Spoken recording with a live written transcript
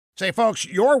Say, folks,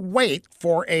 your wait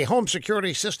for a home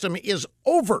security system is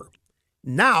over.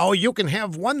 Now you can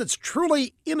have one that's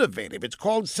truly innovative. It's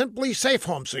called Simply Safe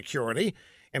Home Security.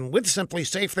 And with Simply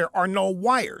Safe, there are no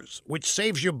wires, which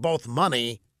saves you both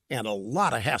money and a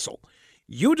lot of hassle.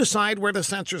 You decide where the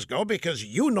sensors go because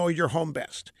you know your home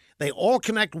best. They all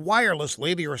connect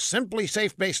wirelessly to your Simply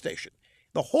Safe base station.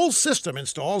 The whole system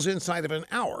installs inside of an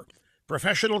hour.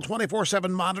 Professional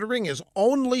 24/7 monitoring is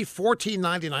only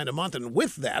 $14.99 a month, and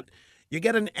with that, you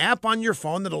get an app on your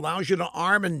phone that allows you to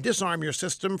arm and disarm your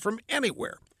system from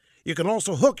anywhere. You can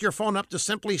also hook your phone up to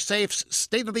Simply Safe's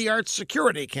state-of-the-art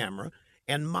security camera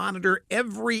and monitor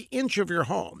every inch of your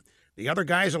home. The other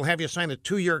guys will have you sign a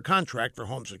 2-year contract for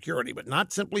home security, but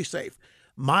not Simply Safe.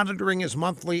 Monitoring is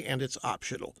monthly and it's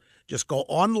optional. Just go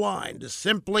online to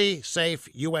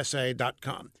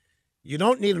simplysafeusa.com. You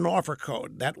don't need an offer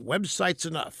code. That website's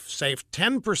enough. Save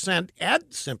 10%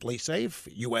 at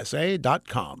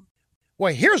simplysafeusa.com.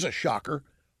 Well, here's a shocker.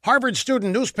 Harvard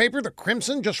student newspaper, The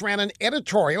Crimson, just ran an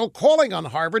editorial calling on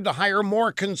Harvard to hire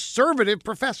more conservative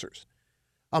professors.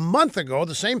 A month ago,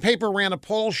 the same paper ran a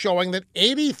poll showing that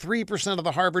 83% of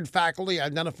the Harvard faculty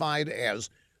identified as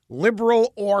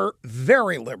liberal or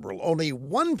very liberal. Only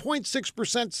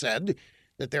 1.6% said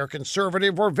that they're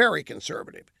conservative or very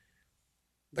conservative.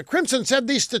 The Crimson said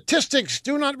these statistics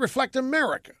do not reflect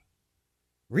America.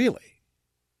 Really?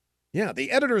 Yeah, the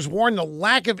editors warn the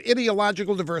lack of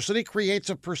ideological diversity creates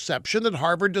a perception that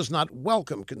Harvard does not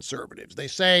welcome conservatives. They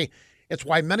say it's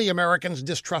why many Americans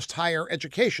distrust higher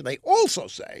education. They also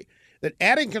say that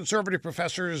adding conservative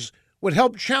professors would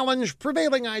help challenge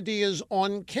prevailing ideas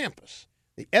on campus.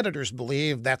 The editors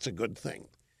believe that's a good thing.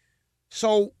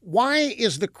 So why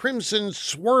is the Crimson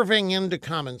swerving into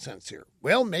common sense here?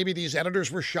 Well, maybe these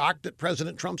editors were shocked at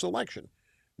President Trump's election.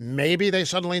 Maybe they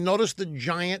suddenly noticed the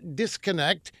giant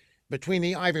disconnect between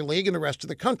the Ivy League and the rest of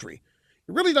the country.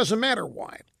 It really doesn't matter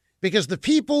why, because the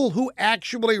people who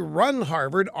actually run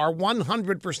Harvard are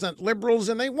 100% liberals,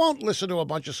 and they won't listen to a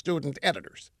bunch of student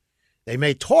editors. They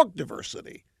may talk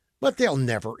diversity, but they'll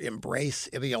never embrace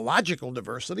ideological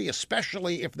diversity,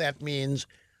 especially if that means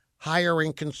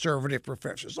hiring conservative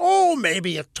professors. Oh,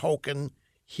 maybe a token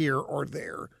here or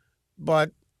there,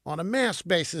 but on a mass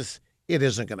basis, it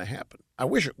isn't going to happen. I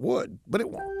wish it would, but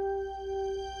it won't.